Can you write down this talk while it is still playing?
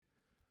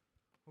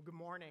Well,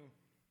 good morning.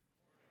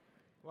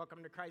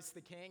 Welcome to Christ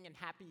the King and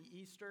happy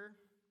Easter.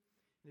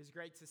 It is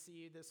great to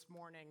see you this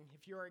morning.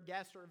 If you're a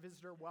guest or a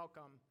visitor,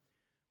 welcome.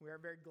 We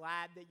are very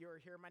glad that you're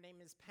here. My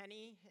name is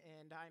Penny,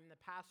 and I'm the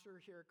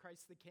pastor here at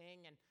Christ the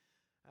King. And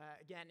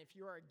again, if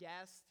you're a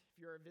guest, if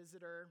you're a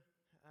visitor,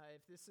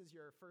 if this is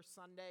your first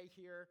Sunday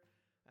here,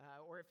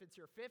 or if it's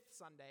your fifth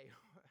Sunday,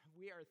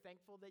 we are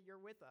thankful that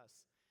you're with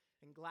us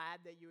and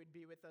glad that you would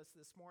be with us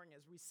this morning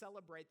as we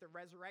celebrate the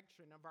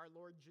resurrection of our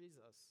Lord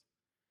Jesus.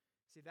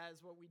 See, that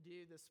is what we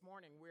do this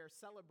morning. We are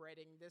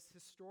celebrating this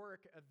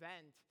historic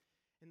event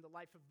in the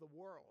life of the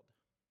world.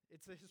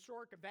 It's a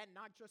historic event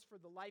not just for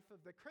the life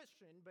of the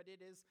Christian, but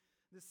it is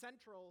the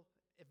central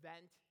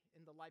event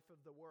in the life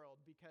of the world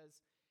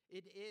because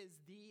it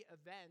is the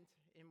event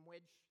in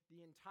which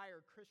the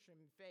entire Christian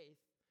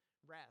faith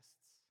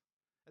rests.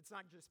 It's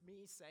not just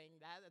me saying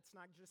that. It's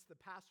not just the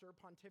pastor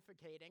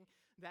pontificating.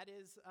 That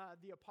is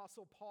the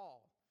Apostle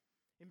Paul.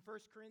 In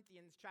 1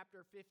 Corinthians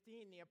chapter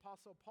 15, the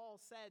Apostle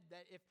Paul said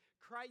that if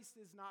Christ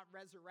is not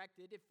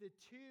resurrected, if the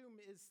tomb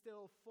is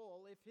still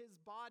full, if his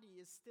body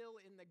is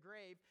still in the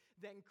grave,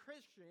 then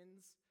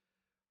Christians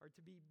are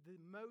to be the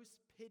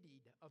most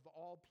pitied of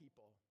all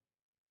people.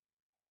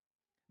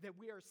 That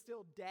we are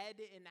still dead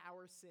in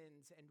our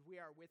sins and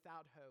we are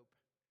without hope.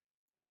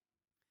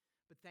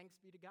 But thanks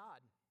be to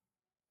God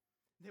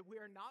that we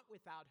are not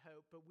without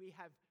hope, but we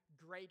have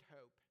great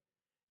hope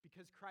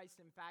because Christ,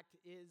 in fact,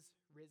 is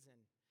risen.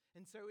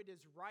 And so it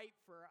is right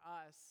for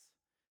us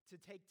to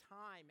take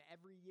time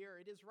every year.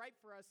 It is right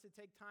for us to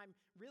take time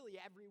really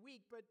every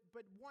week, but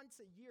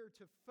once a year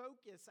to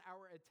focus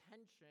our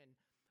attention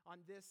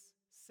on this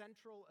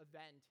central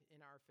event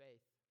in our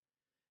faith.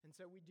 And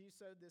so we do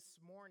so this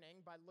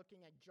morning by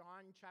looking at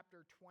John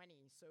chapter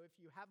 20. So if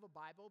you have a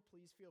Bible,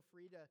 please feel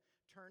free to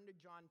turn to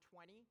John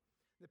 20.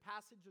 The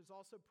passage is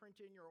also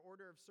printed in your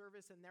order of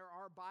service, and there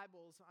are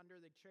Bibles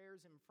under the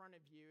chairs in front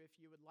of you if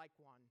you would like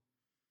one.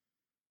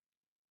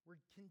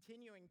 We're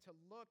continuing to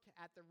look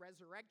at the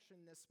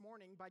resurrection this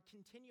morning by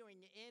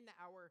continuing in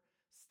our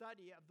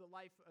study of the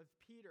life of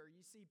Peter.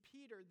 You see,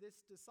 Peter,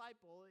 this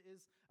disciple,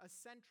 is a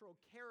central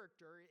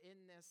character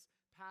in this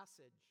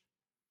passage,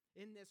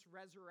 in this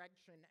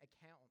resurrection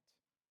account.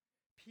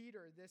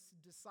 Peter, this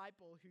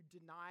disciple who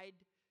denied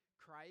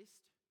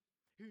Christ,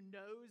 who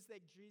knows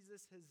that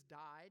Jesus has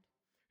died,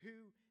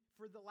 who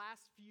for the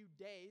last few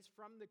days,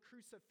 from the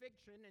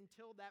crucifixion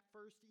until that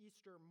first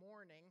Easter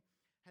morning,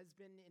 has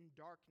been in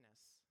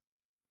darkness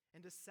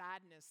and a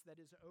sadness that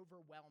is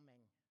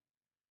overwhelming.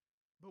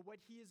 But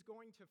what he is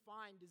going to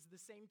find is the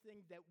same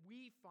thing that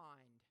we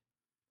find,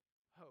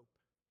 hope.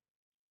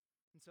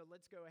 And so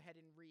let's go ahead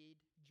and read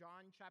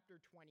John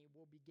chapter 20.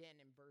 We'll begin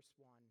in verse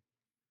 1.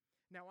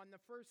 Now on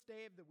the first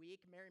day of the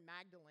week, Mary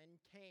Magdalene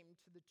came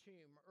to the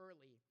tomb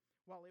early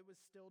while it was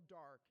still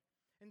dark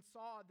and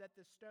saw that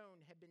the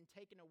stone had been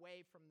taken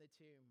away from the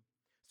tomb.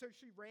 So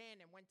she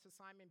ran and went to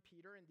Simon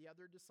Peter and the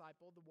other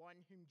disciple, the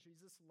one whom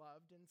Jesus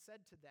loved, and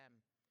said to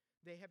them,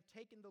 "They have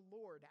taken the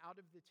Lord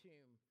out of the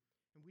tomb,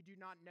 and we do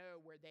not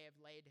know where they have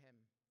laid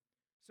him."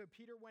 So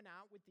Peter went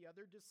out with the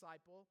other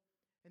disciple,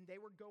 and they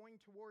were going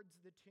towards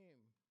the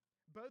tomb.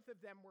 Both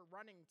of them were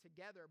running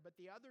together, but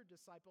the other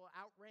disciple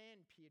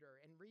outran Peter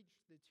and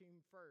reached the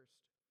tomb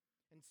first.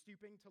 And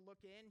stooping to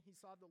look in, he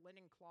saw the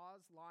linen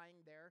cloths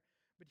lying there,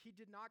 but he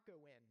did not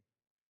go in.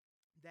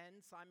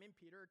 Then Simon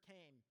Peter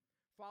came,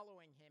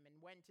 following him,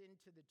 and went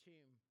into the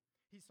tomb.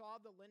 He saw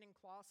the linen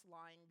cloths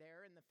lying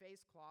there and the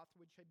face cloth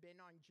which had been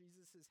on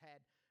Jesus'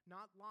 head,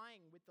 not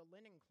lying with the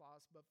linen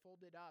cloths, but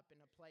folded up in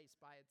a place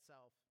by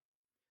itself.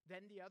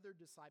 Then the other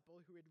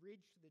disciple who had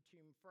reached the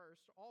tomb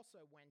first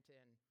also went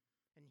in,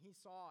 and he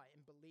saw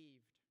and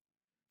believed.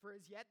 For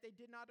as yet they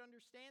did not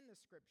understand the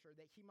scripture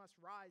that he must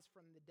rise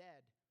from the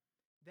dead.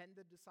 Then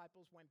the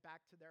disciples went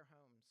back to their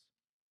homes.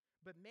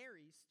 But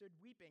Mary stood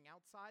weeping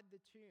outside the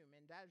tomb,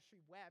 and as she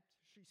wept,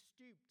 she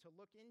stooped to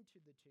look into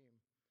the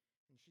tomb.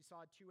 And she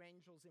saw two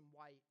angels in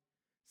white,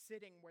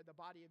 sitting where the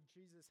body of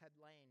Jesus had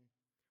lain,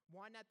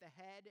 one at the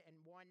head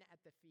and one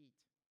at the feet.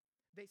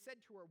 They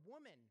said to her,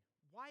 "Woman,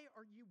 why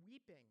are you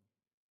weeping?"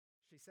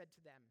 She said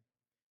to them,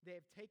 "They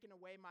have taken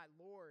away my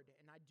Lord,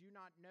 and I do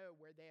not know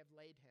where they have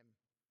laid him."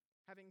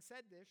 Having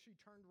said this, she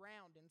turned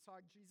round and saw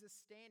Jesus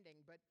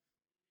standing, but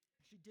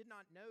she did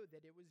not know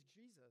that it was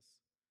Jesus.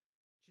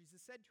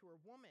 Jesus said to her,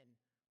 "Woman,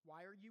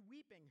 why are you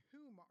weeping?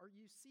 Whom are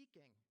you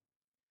seeking?"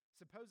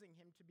 Supposing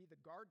him to be the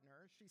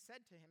gardener, she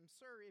said to him,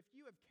 "Sir, if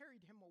you have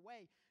carried him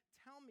away,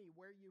 tell me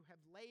where you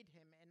have laid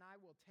him, and I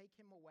will take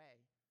him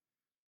away."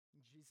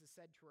 And Jesus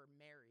said to her,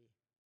 "Mary."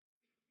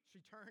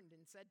 She turned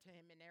and said to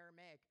him in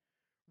Aramaic,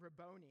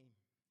 "Rabboni,"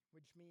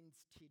 which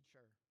means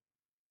teacher.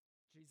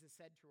 Jesus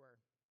said to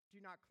her, "Do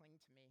not cling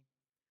to me,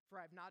 for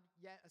I have not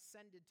yet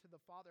ascended to the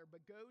Father,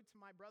 but go to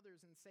my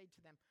brothers and say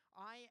to them,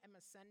 I am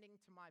ascending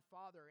to my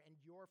Father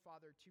and your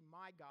Father, to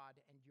my God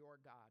and your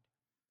God."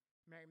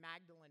 Mary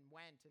Magdalene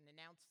went and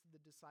announced to the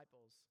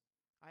disciples,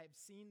 "I have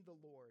seen the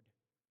Lord,"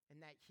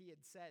 and that he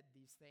had said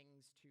these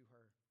things to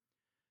her.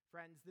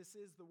 Friends, this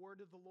is the word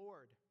of the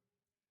Lord.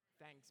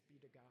 Thanks be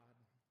to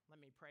God. Let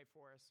me pray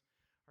for us.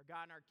 Our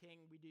God and our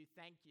King, we do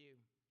thank you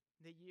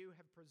that you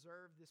have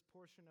preserved this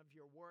portion of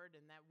your word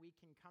and that we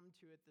can come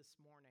to it this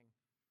morning.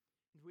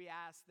 And we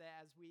ask that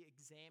as we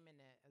examine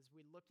it, as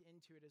we look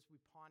into it, as we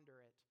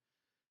ponder it,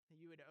 that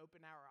you would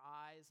open our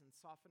eyes and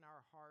soften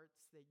our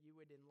hearts, that you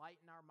would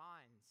enlighten our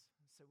minds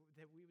so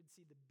that we would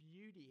see the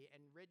beauty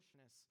and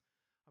richness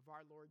of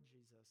our Lord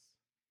Jesus.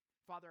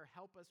 Father,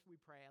 help us, we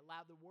pray.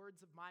 Allow the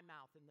words of my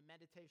mouth and the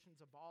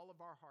meditations of all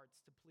of our hearts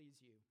to please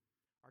you,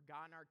 our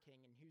God and our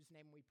King, in whose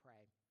name we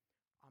pray.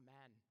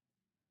 Amen.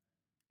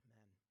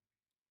 Amen.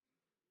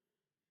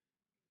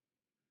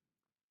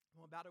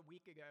 Well, about a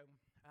week ago,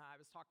 I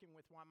was talking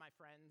with one of my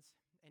friends,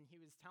 and he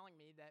was telling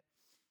me that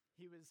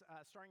he was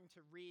starting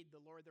to read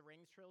the Lord of the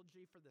Rings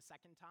trilogy for the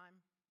second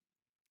time.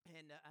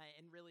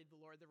 And really,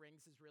 the Lord of the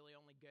Rings is really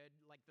only good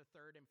like the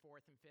third and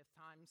fourth and fifth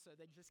time, so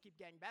they just keep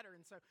getting better.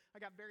 And so I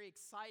got very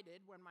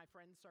excited when my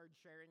friends started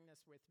sharing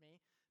this with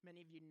me. Many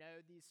of you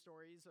know these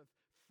stories of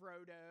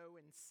Frodo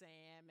and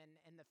Sam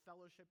and the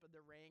Fellowship of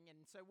the Ring.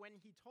 And so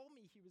when he told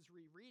me he was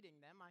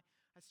rereading them, I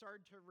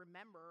started to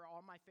remember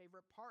all my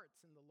favorite parts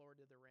in the Lord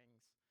of the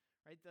Rings.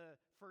 Right, the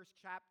first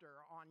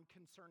chapter on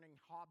concerning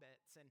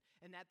hobbits,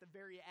 and at the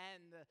very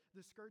end,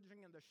 the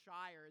scourging of the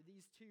Shire,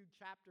 these two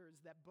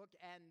chapters that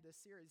bookend the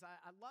series.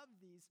 I love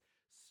these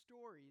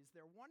stories.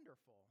 They're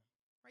wonderful.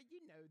 Right,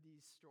 you know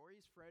these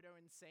stories. Frodo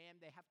and Sam,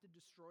 they have to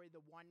destroy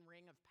the one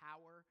ring of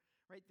power,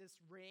 right? This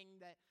ring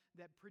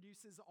that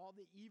produces all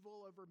the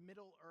evil over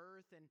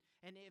Middle-earth,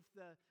 and if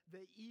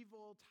the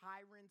evil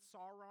tyrant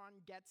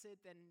Sauron gets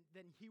it,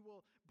 then he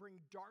will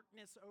bring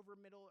darkness over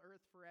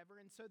Middle-earth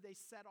forever. And so they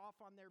set off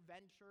on their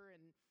venture,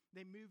 and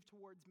they move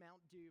towards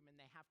Mount Doom, and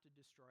they have to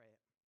destroy it.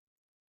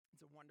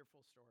 It's a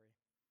wonderful story.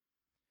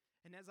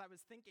 And as I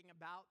was thinking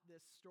about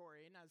this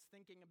story, and I was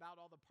thinking about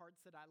all the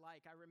parts that I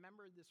like, I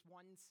remember this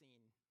one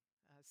scene.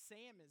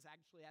 Sam is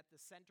actually at the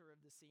center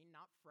of the scene,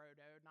 not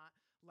Frodo, not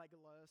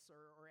Legolas,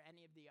 or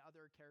any of the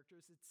other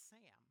characters. It's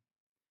Sam.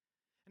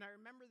 And I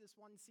remember this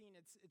one scene.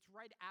 It's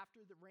right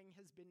after the ring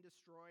has been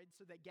destroyed,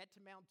 so they get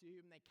to Mount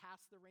Doom, they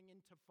cast the ring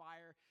into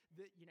fire.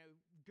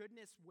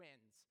 Goodness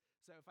wins.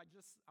 So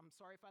I'm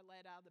sorry if I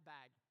let it out of the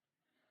bag.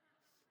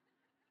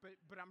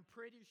 But I'm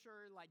pretty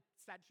sure, like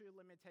statute of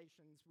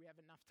limitations, we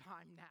have enough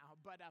time now.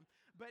 But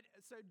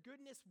so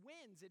goodness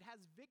wins. It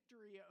has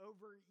victory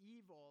over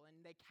evil,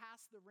 and they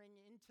cast the ring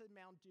into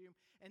Mount Doom,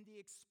 and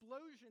the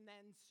explosion that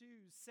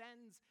ensues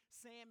sends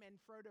Sam and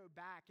Frodo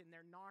back, and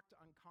they're knocked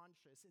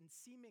unconscious and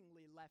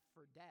seemingly left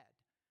for dead.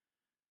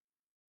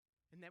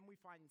 And then we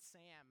find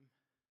Sam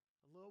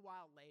a little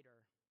while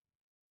later.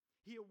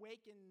 He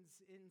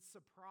awakens in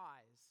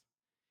surprise.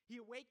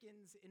 He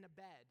awakens in a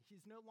bed.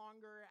 He's no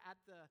longer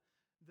at the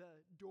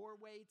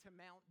doorway to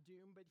Mount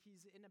Doom, but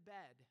he's in a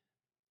bed,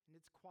 and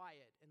it's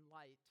quiet and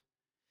light.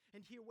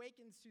 And he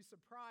awakens to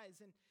surprise,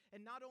 and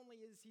not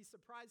only is he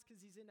surprised because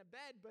he's in a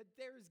bed, but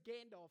there's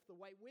Gandalf, the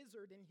White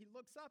Wizard, and he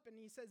looks up and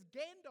he says,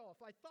 "Gandalf,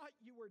 I thought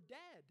you were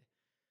dead.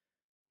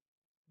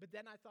 But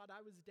then I thought I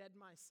was dead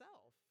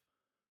myself."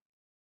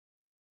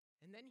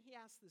 And then he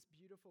asks this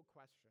beautiful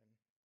question.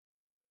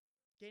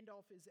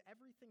 Gandalf, is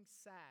everything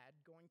sad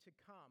going to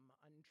come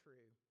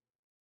untrue?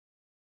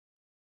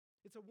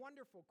 It's a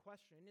wonderful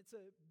question. It's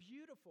a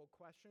beautiful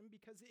question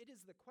because it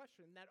is the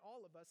question that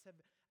all of us have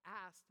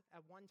asked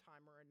at one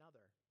time or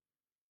another.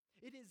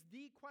 It is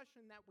the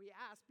question that we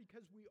ask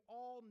because we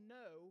all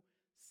know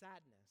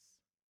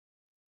sadness.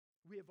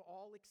 We have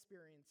all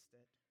experienced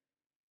it.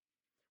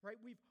 Right?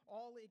 We've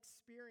all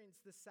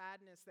experienced the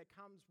sadness that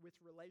comes with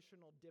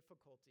relational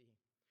difficulty,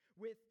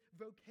 with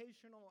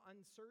vocational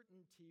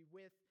uncertainty,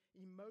 with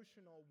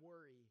emotional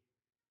worry.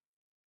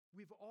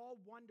 We've all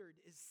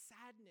wondered, is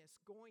sadness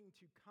going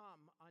to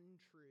come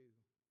untrue?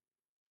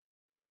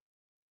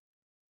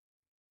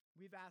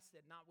 We've asked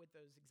it not with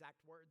those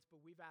exact words,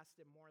 but we've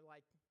asked it more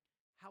like,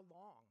 how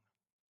long?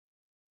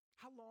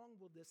 How long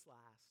will this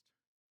last?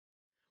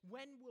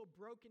 When will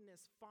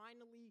brokenness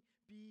finally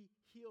be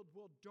healed?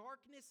 Will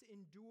darkness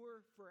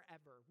endure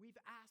forever? We've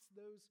asked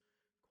those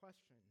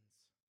questions.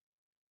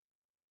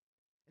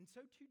 And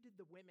so too did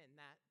the women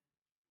that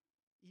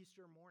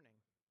Easter morning.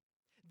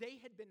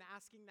 They had been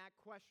asking that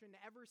question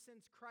ever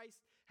since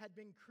Christ had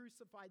been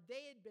crucified.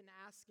 They had been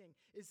asking,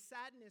 is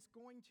sadness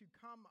going to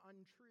come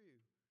untrue?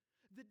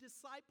 The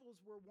disciples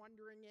were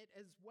wondering it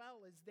as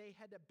well as they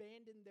had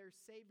abandoned their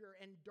Savior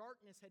and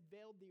darkness had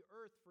veiled the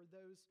earth for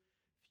those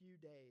few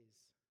days.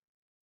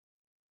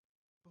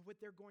 But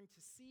what they're going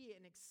to see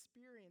and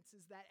experience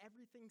is that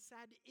everything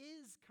sad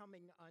is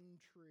coming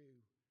untrue.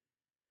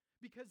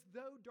 Because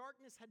though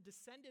darkness had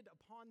descended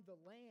upon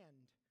the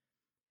land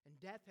and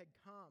death had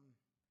come,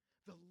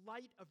 the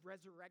light of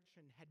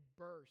resurrection had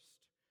burst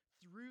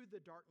through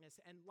the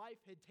darkness, and life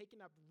had taken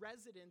up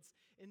residence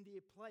in the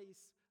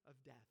place of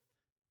death.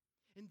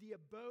 In the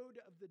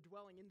abode of the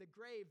dwelling, in the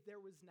grave, there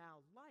was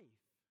now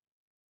life.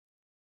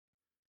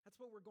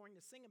 That's what we're going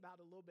to sing about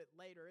a little bit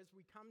later. As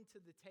we come to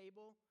the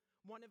table,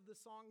 One of the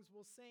songs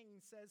we'll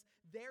sing says,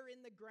 "There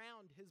in the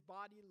ground his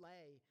body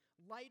lay,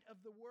 light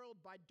of the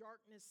world by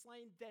darkness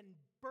slain, then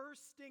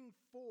bursting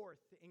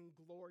forth in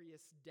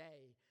glorious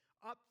day.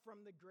 Up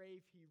from the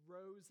grave he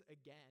rose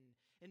again.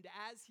 And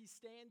as he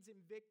stands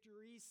in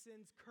victory,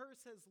 sin's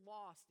curse has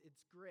lost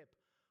its grip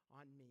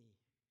on me."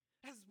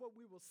 That is what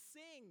we will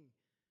sing.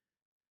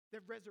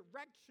 That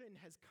resurrection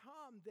has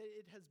come, that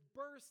it has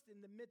burst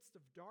in the midst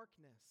of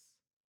darkness.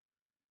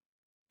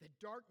 That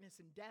darkness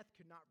and death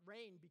could not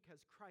reign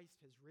because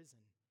Christ has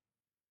risen.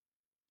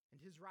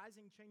 And his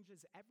rising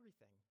changes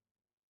everything.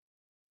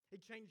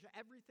 It changed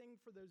everything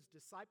for those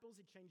disciples,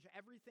 it changed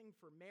everything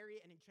for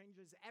Mary, and it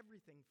changes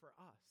everything for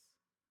us.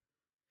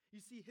 You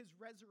see, his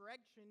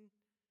resurrection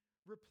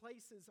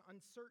replaces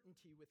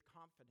uncertainty with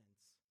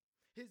confidence.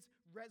 His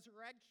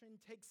resurrection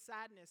takes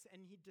sadness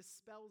and he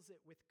dispels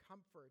it with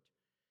comfort.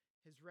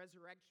 His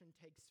resurrection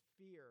takes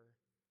fear,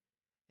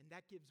 and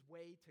that gives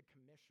way to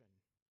commission.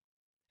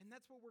 And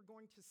that's what we're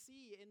going to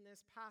see in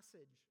this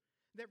passage,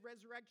 that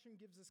resurrection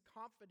gives us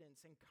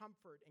confidence and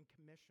comfort and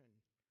commission,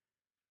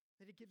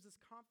 that it gives us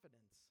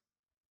confidence.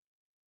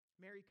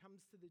 Mary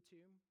comes to the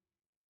tomb.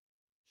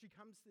 She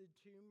comes to the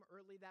tomb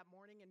early that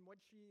morning, and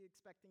what's she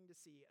expecting to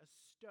see? A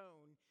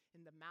stone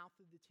in the mouth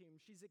of the tomb.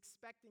 She's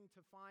expecting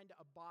to find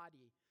a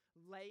body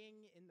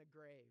laying in the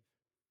grave.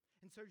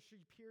 And so she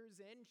peers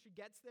in, she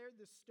gets there,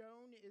 the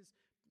stone is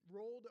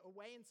rolled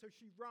away, and so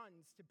she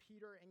runs to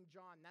Peter and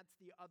John. That's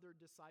the other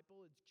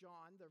disciple. It's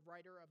John, the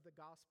writer of the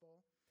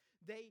gospel.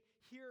 They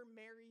hear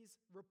Mary's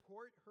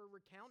report, her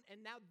recount,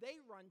 and now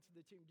they run to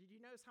the tomb. Did you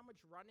notice how much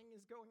running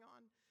is going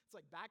on? It's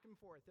like back and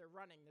forth. They're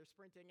running, they're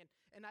sprinting.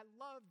 And I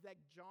love that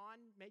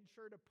John made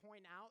sure to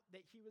point out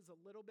that he was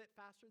a little bit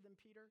faster than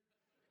Peter.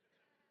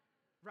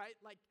 Right?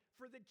 Like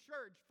for the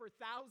church, for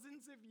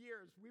thousands of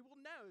years, we will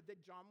know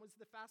that John was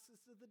the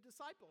fastest of the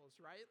disciples,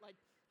 right? Like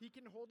he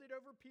can hold it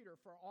over Peter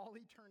for all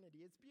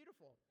eternity. It's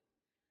beautiful.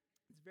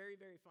 It's very,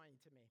 very funny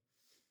to me.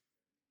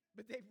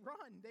 But they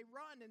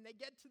run, and they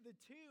get to the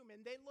tomb,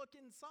 and they look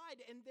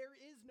inside, and there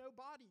is no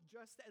body,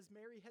 just as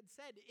Mary had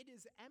said. It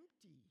is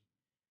empty.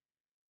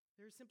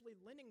 There are simply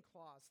linen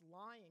cloths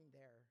lying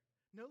there,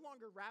 no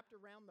longer wrapped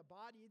around the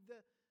body,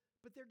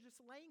 but they're just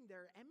laying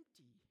there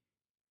empty.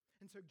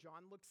 And so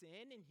John looks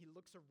in and he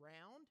looks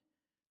around,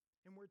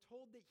 and we're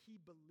told that he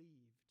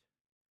believed.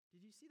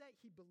 Did you see that?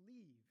 He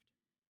believed.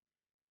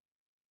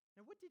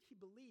 Now, what did he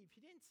believe?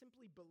 He didn't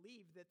simply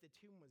believe that the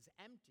tomb was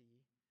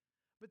empty,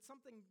 but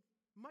something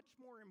much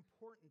more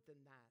important than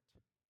that.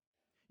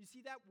 You see,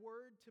 that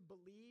word to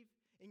believe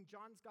in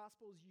John's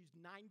gospel is used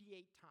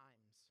 98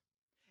 times.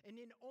 And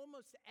in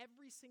almost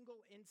every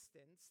single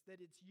instance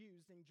that it's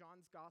used in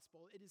John's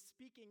gospel, it is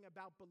speaking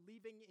about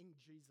believing in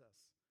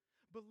Jesus.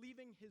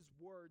 Believing his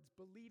words,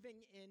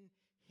 believing in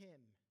him.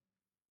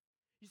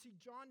 You see,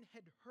 John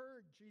had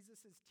heard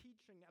Jesus'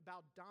 teaching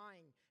about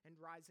dying and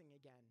rising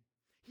again.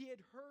 He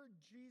had heard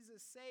Jesus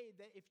say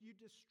that if you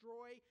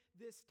destroy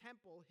this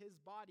temple, his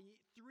body,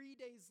 3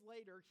 days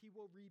later, he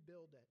will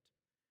rebuild it.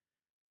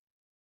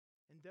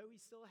 And though he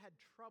still had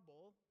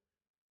trouble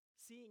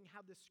seeing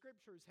how the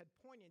scriptures had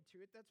pointed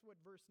to it, that's what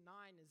verse 9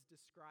 is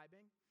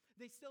describing.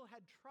 They still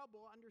had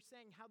trouble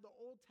understanding how the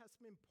Old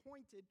Testament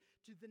pointed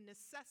to the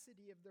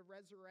necessity of the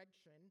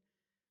resurrection.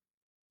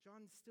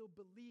 John still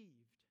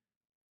believed.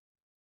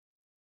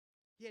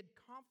 He had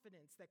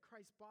confidence that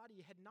Christ's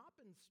body had not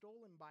been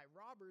stolen by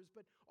robbers,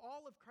 but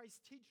all of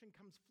Christ's teaching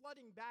comes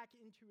flooding back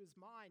into his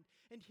mind,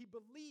 and he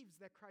believes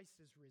that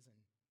Christ is risen.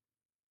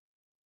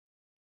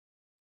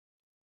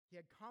 He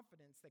had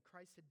confidence that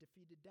Christ had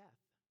defeated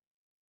death.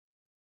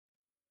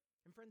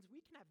 And friends,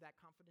 we can have that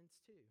confidence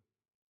too.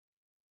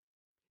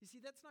 You see,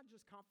 that's not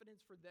just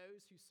confidence for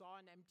those who saw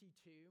an empty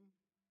tomb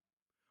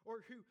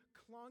or who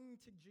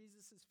clung to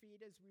Jesus'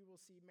 feet, as we will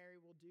see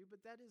Mary will do, but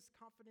that is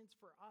confidence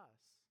for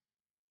us.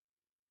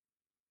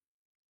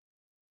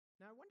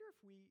 Now, I wonder if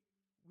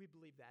we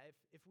believe that,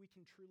 if we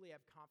can truly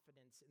have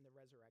confidence in the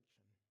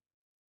resurrection.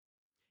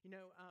 You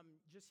know,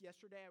 just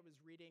yesterday I was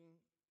reading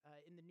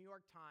in the New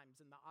York Times,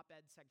 in the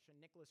op-ed section,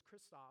 Nicholas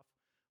Kristof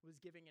was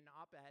giving an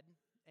op-ed,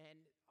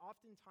 and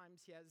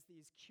oftentimes he has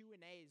these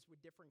Q&As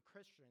with different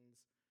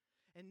Christians.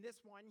 And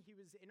this one, he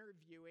was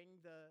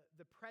interviewing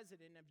the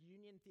president of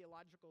Union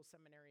Theological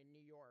Seminary in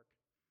New York.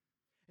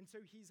 And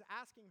so he's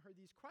asking her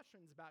these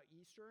questions about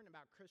Easter and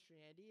about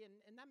Christianity,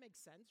 and that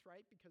makes sense,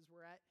 right? Because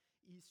we're at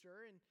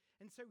Easter.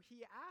 And so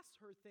he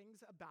asked her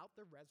things about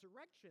the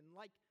resurrection,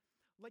 like,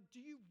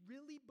 do you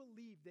really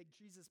believe that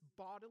Jesus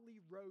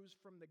bodily rose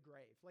from the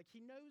grave? Like,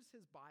 he knows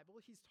his Bible.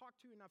 He's talked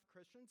to enough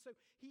Christians. So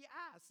he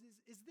asks,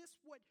 is this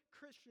what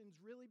Christians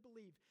really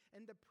believe?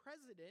 And the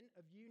president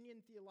of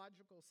Union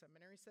Theological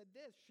Seminary said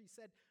this. She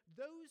said,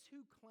 "Those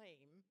who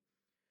claim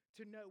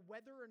to know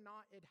whether or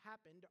not it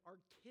happened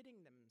are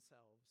kidding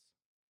themselves."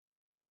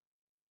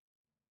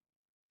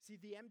 See,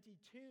 the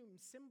empty tomb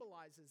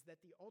symbolizes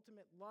that the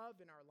ultimate love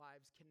in our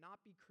lives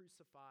cannot be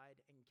crucified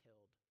and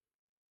killed.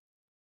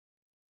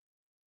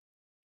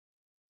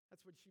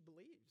 That's what she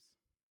believes.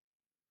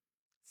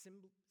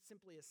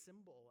 Simply a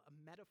symbol, a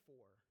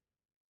metaphor.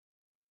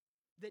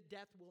 that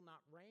death will not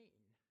reign.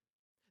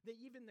 That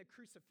even the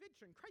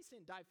crucifixion, Christ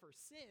didn't die for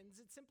sins.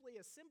 It's simply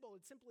a symbol.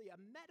 It's simply a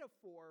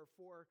metaphor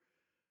for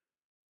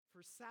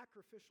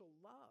sacrificial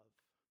love.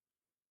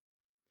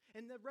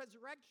 And the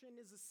resurrection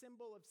is a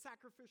symbol of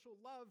sacrificial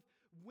love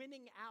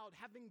winning out,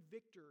 having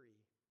victory.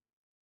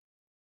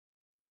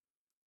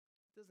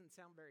 It doesn't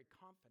sound very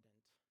confident.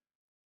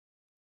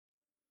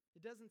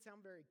 It doesn't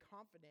sound very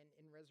confident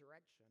in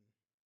resurrection.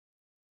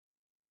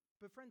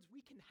 But friends,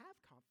 we can have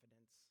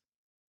confidence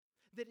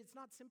that it's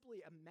not simply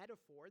a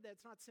metaphor, that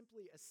it's not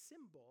simply a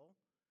symbol,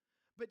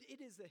 but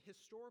it is a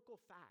historical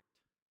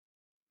fact.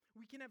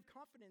 We can have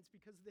confidence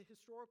because of the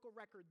historical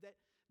record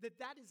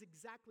that is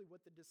exactly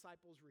what the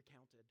disciples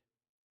recounted.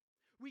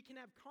 We can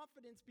have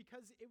confidence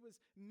because it was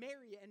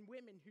Mary and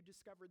women who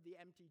discovered the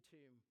empty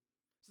tomb.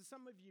 So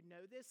some of you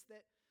know this,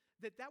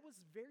 that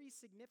was very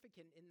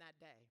significant in that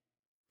day.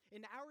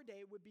 In our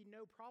day, it would be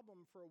no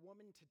problem for a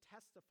woman to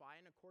testify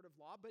in a court of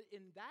law, but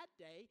in that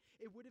day,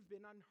 it would have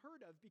been unheard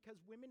of because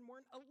women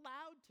weren't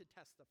allowed to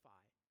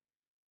testify.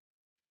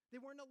 They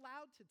weren't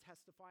allowed to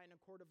testify in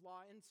a court of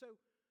law. And so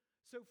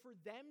for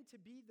them to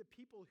be the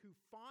people who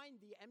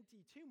find the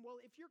empty tomb, well,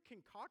 if you're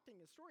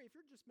concocting a story, if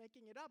you're just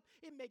making it up,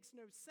 it makes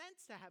no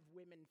sense to have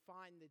women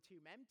find the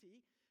tomb empty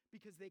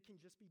because they can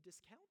just be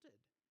discounted.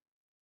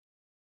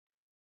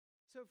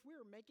 So if we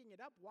were making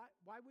it up,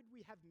 why would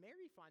we have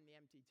Mary find the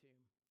empty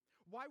tomb?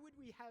 Why would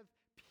we have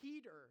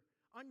Peter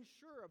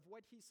unsure of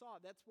what he saw?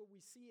 That's what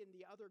we see in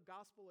the other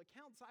gospel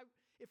accounts.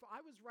 If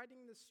I was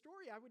writing this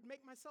story, I would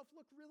make myself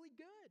look really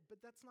good,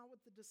 but that's not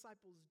what the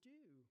disciples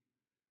do.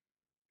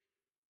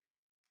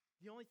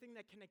 The only thing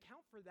that can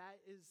account for that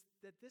is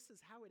that this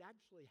is how it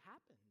actually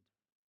happened.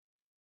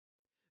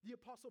 The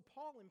Apostle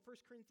Paul in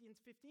 1 Corinthians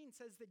 15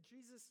 says that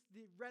Jesus,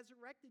 the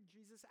resurrected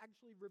Jesus,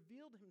 actually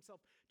revealed himself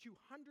to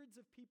hundreds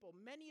of people,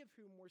 many of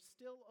whom were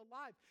still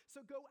alive.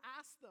 So go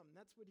ask them.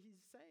 That's what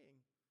he's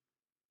saying.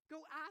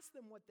 Go ask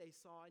them what they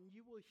saw, and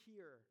you will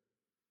hear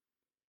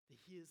that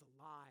he is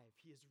alive,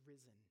 he is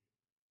risen.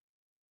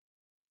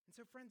 And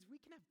so, friends, we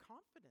can have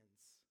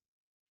confidence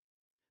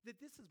that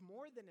this is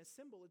more than a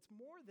symbol, it's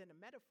more than a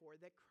metaphor,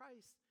 that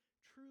Christ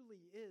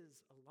truly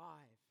is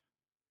alive.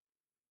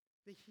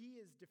 That he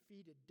has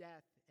defeated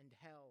death and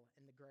hell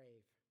and the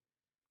grave.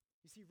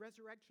 You see,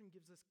 resurrection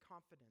gives us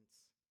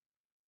confidence,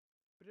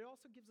 but it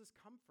also gives us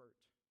comfort.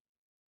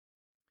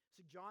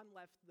 So John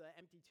left the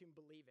empty tomb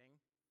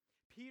believing.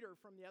 Peter,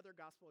 from the other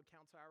gospel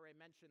accounts I already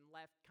mentioned,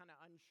 left kind of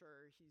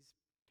unsure. He's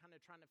kind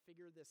of trying to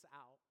figure this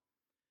out.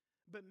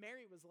 But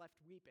Mary was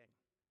left weeping.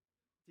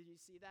 Did you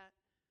see that?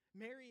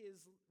 Mary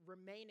is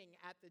remaining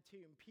at the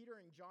tomb. Peter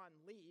and John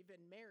leave,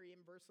 and Mary,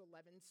 in verse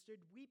 11,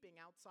 stood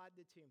weeping outside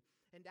the tomb.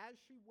 And as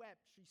she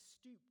wept, she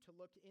stooped to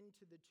look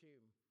into the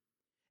tomb.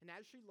 And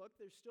as she looked,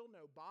 there's still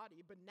no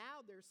body, but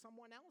now there's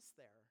someone else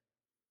there.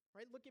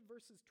 Right? Look at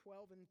verses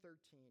 12 and 13.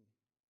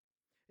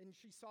 And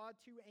she saw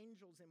two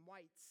angels in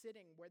white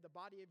sitting where the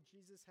body of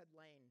Jesus had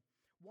lain,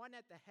 one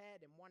at the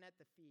head and one at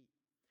the feet.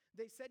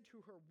 They said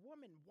to her,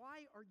 "Woman,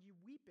 why are you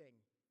weeping?"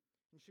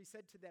 And she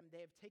said to them, "They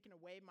have taken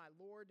away my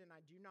Lord, and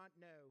I do not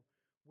know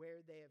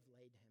where they have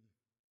laid him."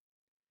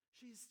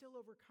 She is still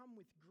overcome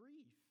with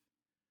grief.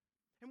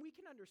 And we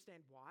can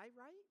understand why,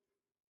 right?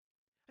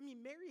 I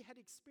mean, Mary had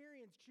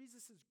experienced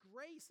Jesus'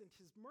 grace and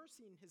his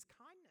mercy and his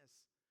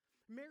kindness.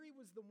 Mary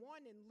was the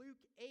one in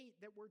Luke 8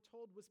 that we're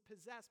told was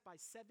possessed by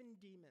 7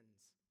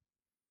 demons.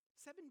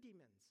 7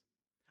 demons.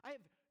 I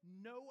have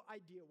no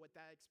idea what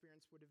that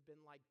experience would have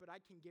been like, but I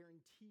can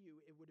guarantee you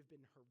it would have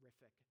been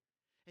horrific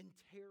and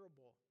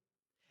terrible.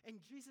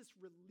 And Jesus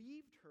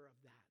relieved her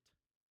of that.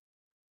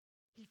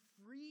 He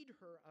freed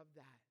her of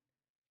that.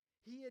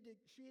 She had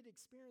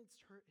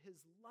experienced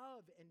his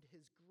love and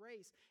his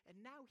grace,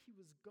 and now he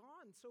was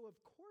gone, so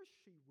of course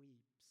she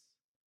weeps.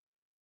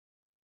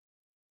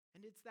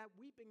 And it's that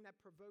weeping that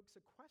provokes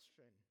a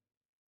question.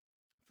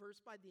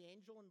 First by the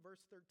angel in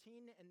verse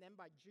 13, and then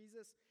by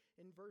Jesus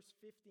in verse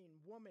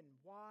 15. "Woman,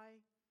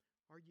 why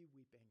are you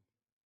weeping?"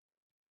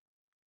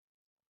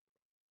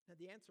 Now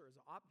the answer is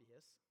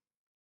obvious.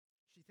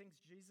 She thinks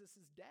Jesus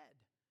is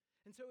dead.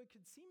 And so it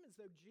could seem as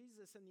though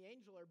Jesus and the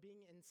angel are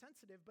being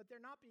insensitive, but they're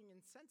not being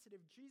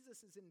insensitive.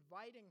 Jesus is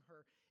inviting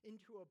her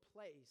into a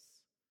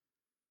place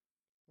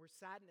where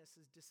sadness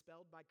is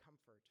dispelled by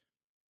comfort.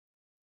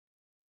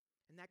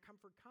 And that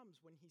comfort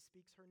comes when he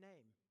speaks her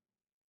name,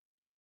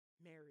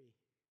 Mary.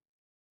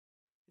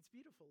 It's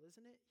beautiful,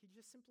 isn't it? He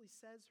just simply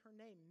says her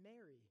name,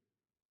 Mary.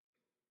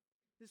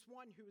 This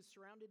one who was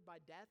surrounded by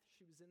death,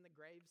 she was in the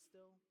grave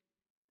still.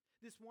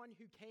 This one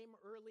who came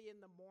early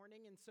in the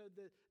morning, and so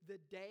the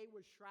day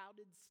was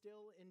shrouded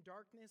still in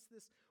darkness.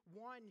 This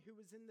one who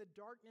was in the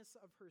darkness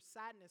of her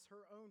sadness,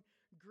 her own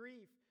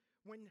grief.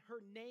 When her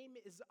name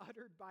is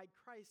uttered by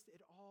Christ,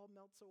 it all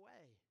melts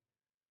away.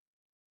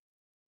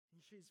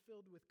 And she's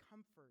filled with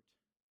comfort.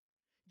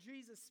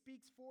 Jesus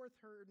speaks forth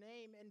her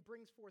name and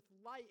brings forth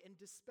light and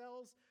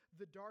dispels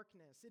the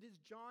darkness. It is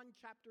John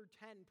chapter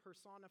 10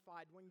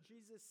 personified when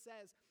Jesus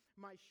says,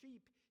 "My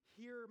sheep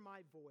hear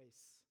my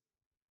voice."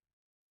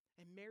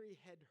 And Mary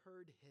had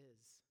heard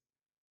his.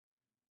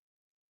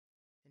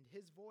 And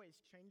his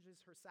voice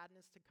changes her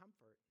sadness to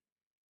comfort.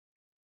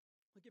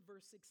 Look at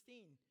verse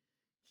 16.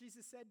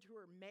 Jesus said to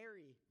her,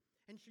 "Mary,"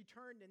 and she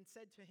turned and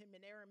said to him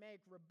in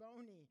Aramaic,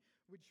 "Rabboni,"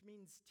 which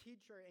means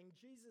teacher. And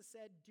Jesus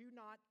said, "Do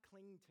not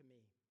cling to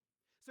me."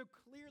 So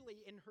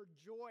clearly in her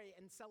joy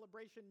and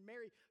celebration,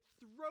 Mary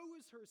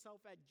throws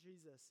herself at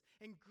Jesus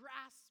and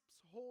grasps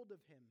hold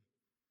of him.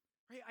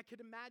 Right? I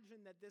could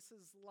imagine that this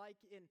is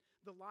like in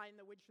The Lion,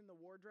 the Witch, and the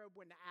Wardrobe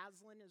when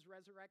Aslan is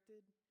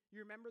resurrected. You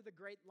remember the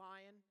great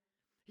lion?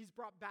 He's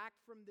brought back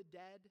from the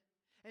dead.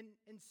 And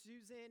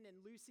Susan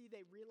and Lucy,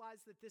 they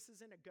realize that this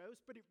isn't a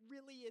ghost, but it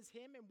really is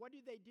him. And what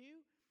do?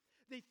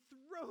 They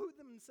throw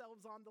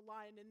themselves on the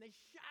lion and they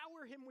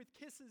shower him with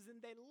kisses and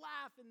they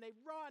laugh and they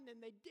run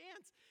and they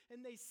dance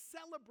and they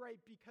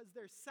celebrate because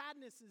their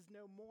sadness is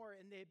no more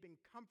and they have been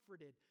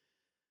comforted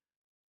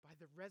by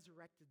the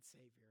resurrected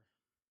Savior.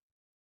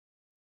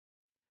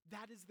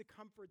 That is the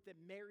comfort that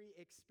Mary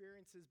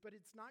experiences, but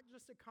it's not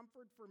just a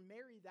comfort for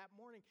Mary that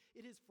morning,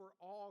 it is for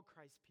all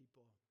Christ's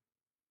people.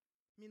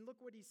 I mean,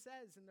 look what he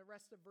says in the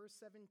rest of verse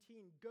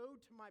 17. "Go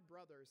to my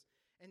brothers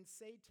and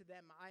say to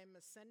them, I am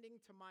ascending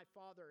to my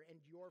Father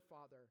and your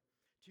Father,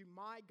 to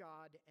my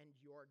God and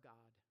your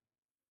God."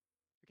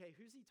 Okay,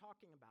 who's he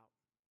talking about?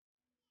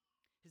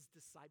 His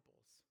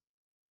disciples,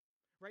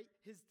 right?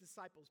 His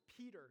disciples,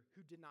 Peter,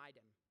 who denied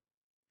him,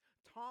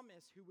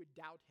 Thomas, who would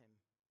doubt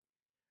him,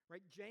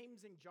 right?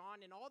 James and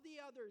John and all the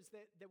others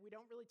that we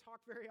don't really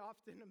talk very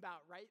often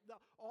about, right?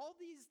 All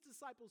these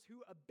disciples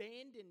who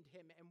abandoned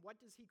him. And what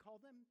does he call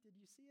them? Did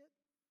you see it?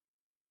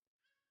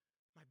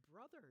 My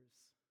brothers.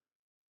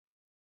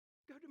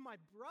 Go to my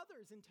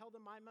brothers and tell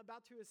them I'm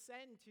about to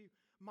ascend to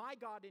my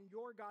God and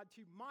your God,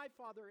 to my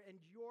Father and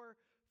your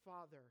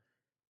Father.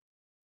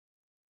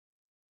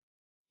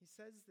 He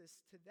says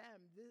this to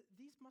them.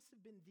 These must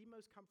have been the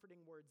most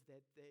comforting words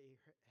that they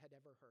had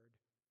ever heard.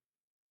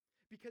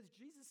 Because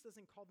Jesus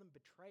doesn't call them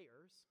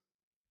betrayers.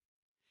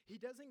 He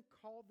doesn't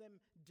call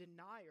them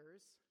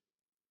deniers.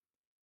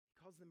 He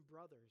calls them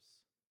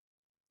brothers,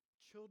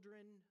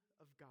 children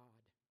of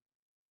God.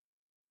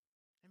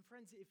 And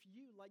friends, if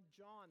you, like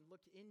John,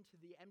 look into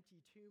the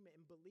empty tomb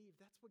and believe,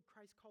 that's what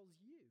Christ calls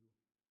you.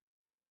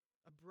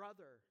 A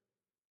brother,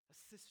 a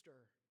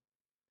sister,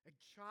 a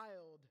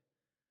child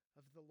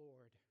of the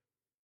Lord.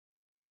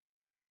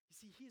 You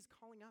see, he is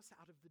calling us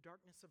out of the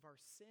darkness of our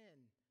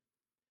sin,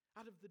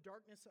 out of the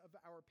darkness of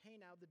our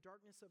pain, out of the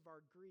darkness of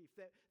our grief,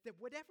 that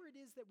whatever it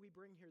is that we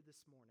bring here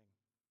this morning,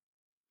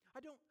 I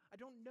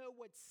don't know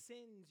what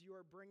sins you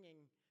are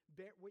bringing,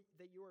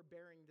 that you are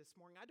bearing this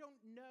morning. I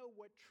don't know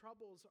what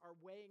troubles are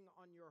weighing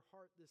on your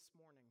heart this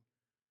morning.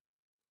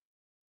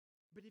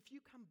 But if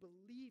you come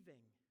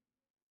believing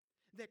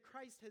that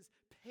Christ has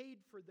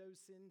paid for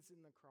those sins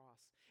in the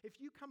cross, if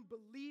you come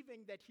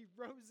believing that he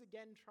rose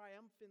again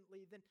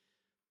triumphantly, then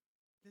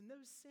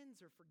those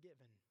sins are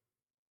forgiven.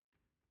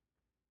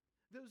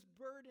 Those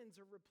burdens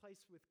are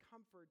replaced with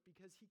comfort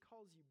because he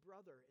calls you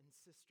brother and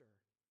sister.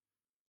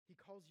 He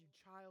calls you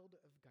child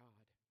of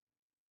God.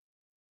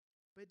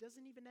 But it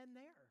doesn't even end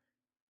there.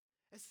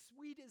 As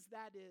sweet as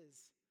that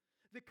is,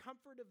 the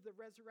comfort of the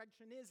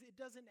resurrection is, it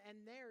doesn't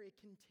end there. It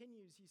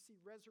continues. You see,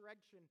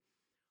 resurrection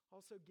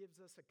also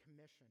gives us a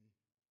commission.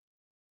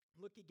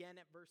 Look again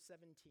at verse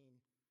 17.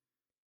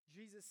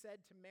 Jesus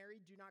said to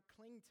Mary, "Do not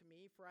cling to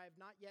me, for I have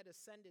not yet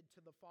ascended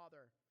to the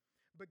Father.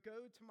 But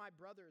go to my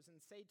brothers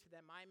and say to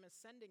them, I am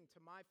ascending to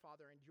my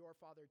Father and your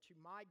Father, to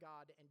my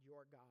God and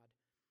your God."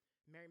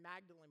 Mary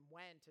Magdalene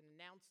went and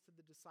announced to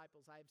the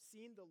disciples, "I have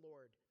seen the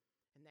Lord,"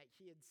 and that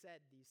he had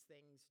said these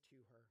things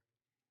to her.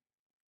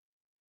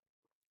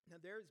 Now,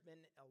 there's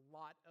been a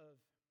lot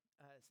of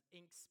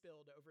ink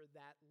spilled over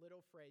that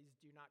little phrase,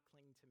 "do not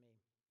cling to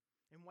me."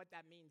 And what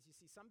that means, you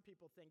see, some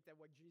people think that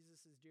what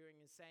Jesus is doing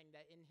is saying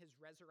that in his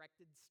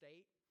resurrected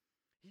state,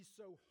 he's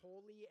so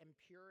holy and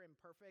pure and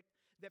perfect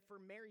that for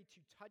Mary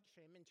to touch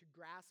him and to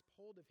grasp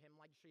hold of him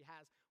like she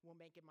has will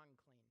make him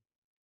unclean.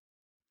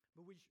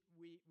 But we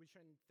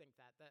shouldn't think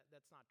that.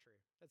 That's not true.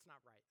 That's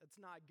not right. That's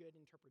not a good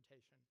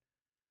interpretation.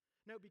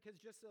 No, because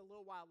just a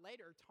little while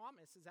later,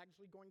 Thomas is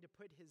actually going to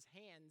put his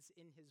hands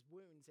in his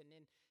wounds and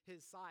in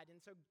his side.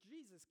 And so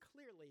Jesus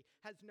clearly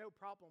has no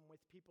problem with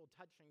people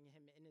touching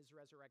him in his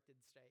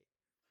resurrected state.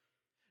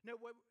 No,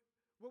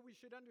 what we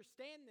should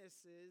understand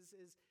this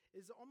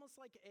is almost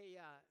like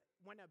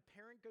when a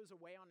parent goes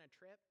away on a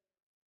trip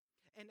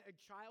and a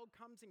child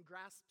comes and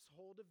grasps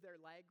hold of their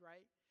leg,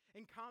 right?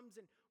 And comes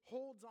and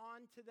holds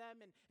on to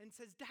them and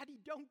says, "Daddy,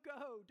 don't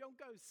go,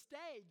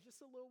 stay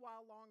just a little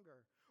while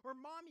longer." Or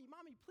Mommy,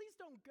 please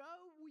don't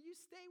go. Will you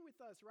stay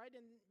with us, right?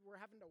 And we're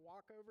having to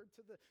walk over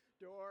to the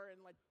door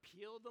and like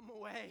peel them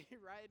away,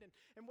 right?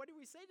 And what do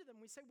we say to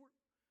them? We say,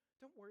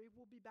 "Don't worry,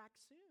 we'll be back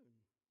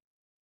soon,"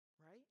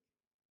 right?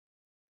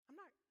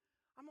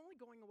 I'm only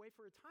going away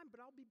for a time, but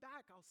I'll be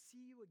back. I'll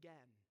see you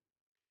again.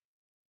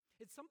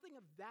 It's something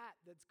of that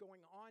that's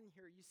going on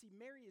here. You see,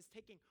 Mary is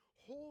taking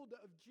hold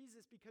of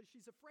Jesus because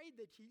she's afraid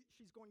that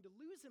she's going to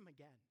lose him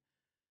again.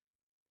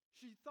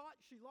 She thought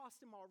she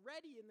lost him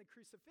already in the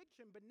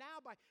crucifixion, but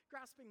now by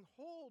grasping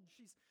hold,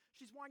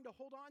 she's wanting to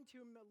hold on to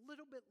him a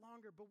little bit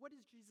longer. But what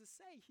does Jesus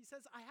say? He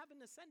says, I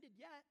haven't ascended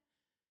yet,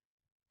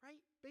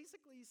 right?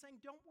 Basically, he's saying,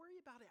 don't worry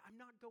about it. I'm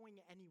not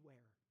going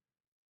anywhere.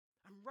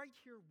 I'm right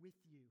here with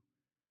you.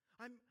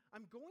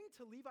 I'm going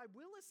to leave. I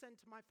will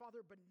ascend to my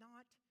Father, but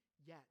not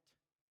yet.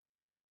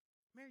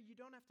 Mary, you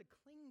don't have to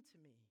cling to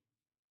me.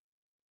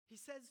 He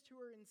says to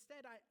her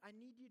instead, I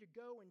need you to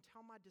go and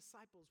tell my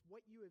disciples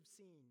what you have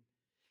seen.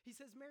 He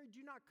says, Mary,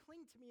 do not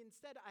cling to me.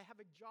 Instead, I have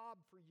a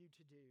job for you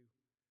to do.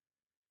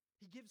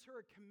 He gives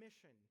her a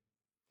commission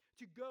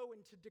to go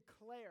and to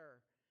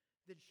declare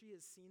that she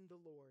has seen the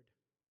Lord,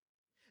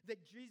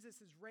 that Jesus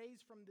is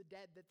raised from the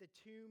dead, that the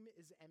tomb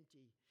is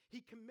empty.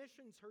 He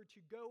commissions her to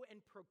go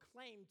and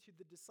proclaim to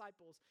the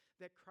disciples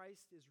that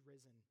Christ is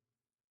risen.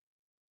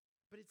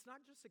 But it's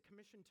not just a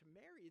commission to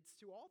Mary, it's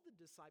to all the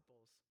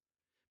disciples.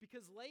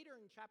 Because later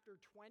in chapter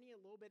 20, a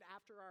little bit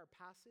after our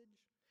passage,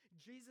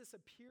 Jesus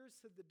appears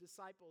to the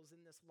disciples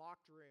in this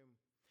locked room,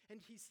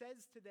 and he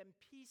says to them,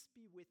 peace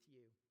be with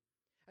you.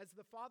 As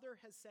the Father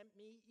has sent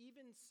me,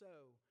 even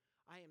so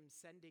I am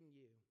sending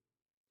you.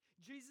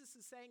 Jesus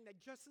is saying that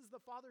just as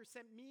the Father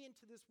sent me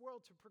into this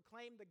world to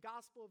proclaim the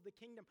gospel of the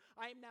kingdom,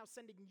 I am now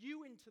sending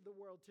you into the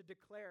world to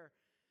declare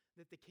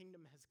that the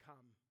kingdom has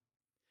come,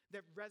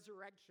 that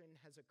resurrection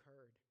has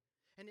occurred.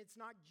 And it's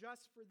not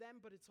just for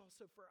them, but it's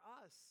also for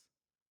us.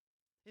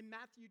 In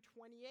Matthew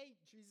 28,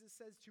 Jesus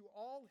says to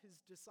all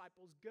his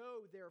disciples,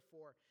 go,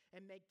 therefore,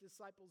 and make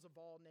disciples of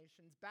all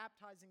nations,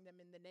 baptizing them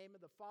in the name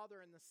of the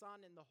Father and the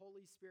Son and the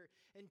Holy Spirit,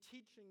 and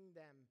teaching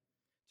them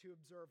to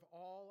observe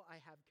all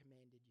I have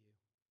commanded you.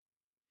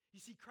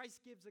 You see,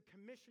 Christ gives a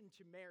commission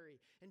to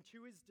Mary and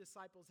to his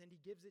disciples, and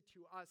he gives it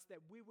to us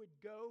that we would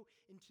go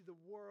into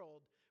the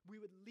world. We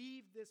would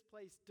leave this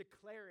place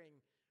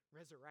declaring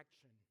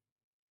resurrection.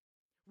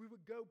 We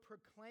would go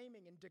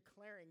proclaiming and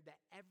declaring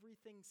that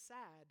everything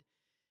sad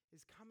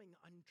is coming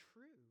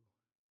untrue.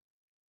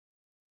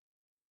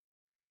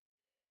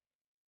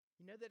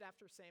 You know that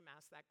after Sam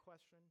asked that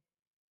question,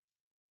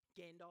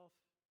 Gandalf,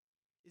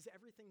 is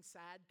everything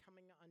sad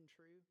coming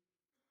untrue?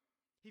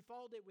 He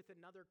followed it with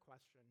another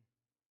question.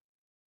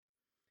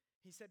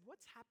 He said,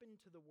 what's happened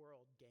to the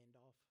world,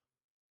 Gandalf?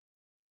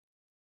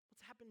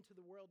 What's happened to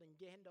the world? And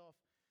Gandalf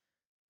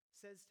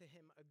says to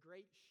him, a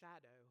great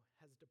shadow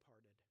has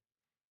departed.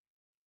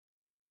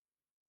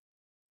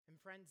 And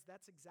friends,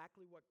 that's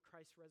exactly what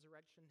Christ's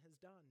resurrection has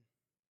done.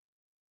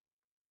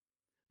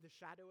 The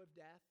shadow of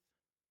death,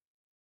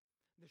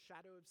 the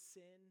shadow of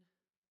sin,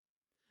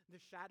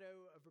 the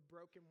shadow of a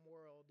broken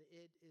world,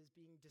 it is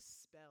being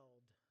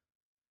dispelled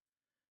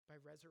by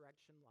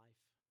resurrection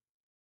life.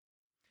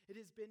 It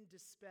has been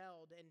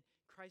dispelled, and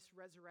Christ's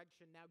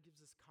resurrection now gives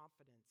us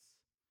confidence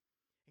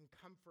and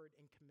comfort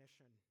and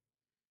commission.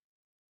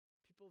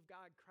 People of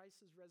God,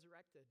 Christ is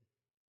resurrected.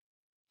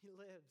 He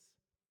lives.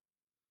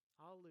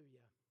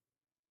 Hallelujah.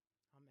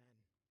 Amen.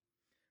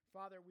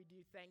 Father, we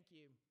do thank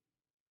you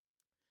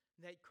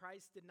that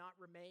Christ did not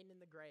remain in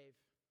the grave,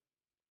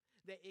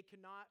 that it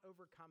could not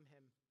overcome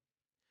him,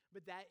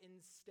 but that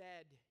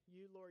instead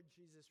you, Lord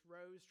Jesus,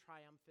 rose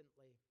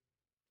triumphantly.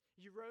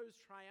 You rose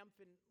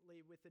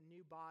triumphantly with a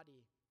new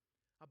body,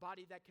 a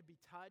body that could be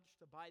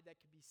touched, a body that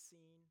could be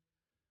seen,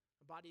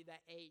 a body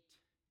that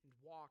ate and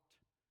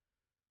walked,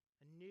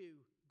 a new,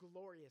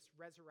 glorious,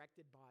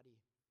 resurrected body.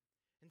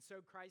 And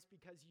so, Christ,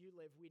 because you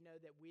live, we know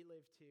that we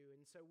live too.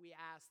 And so we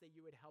ask that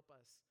you would help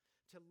us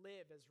to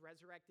live as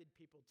resurrected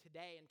people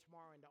today and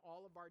tomorrow and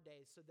all of our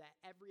days, so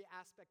that every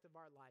aspect of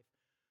our life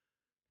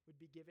would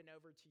be given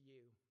over to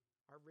you,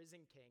 our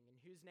risen King, in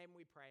whose name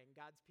we pray. And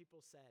God's people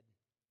said,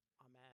 Amen.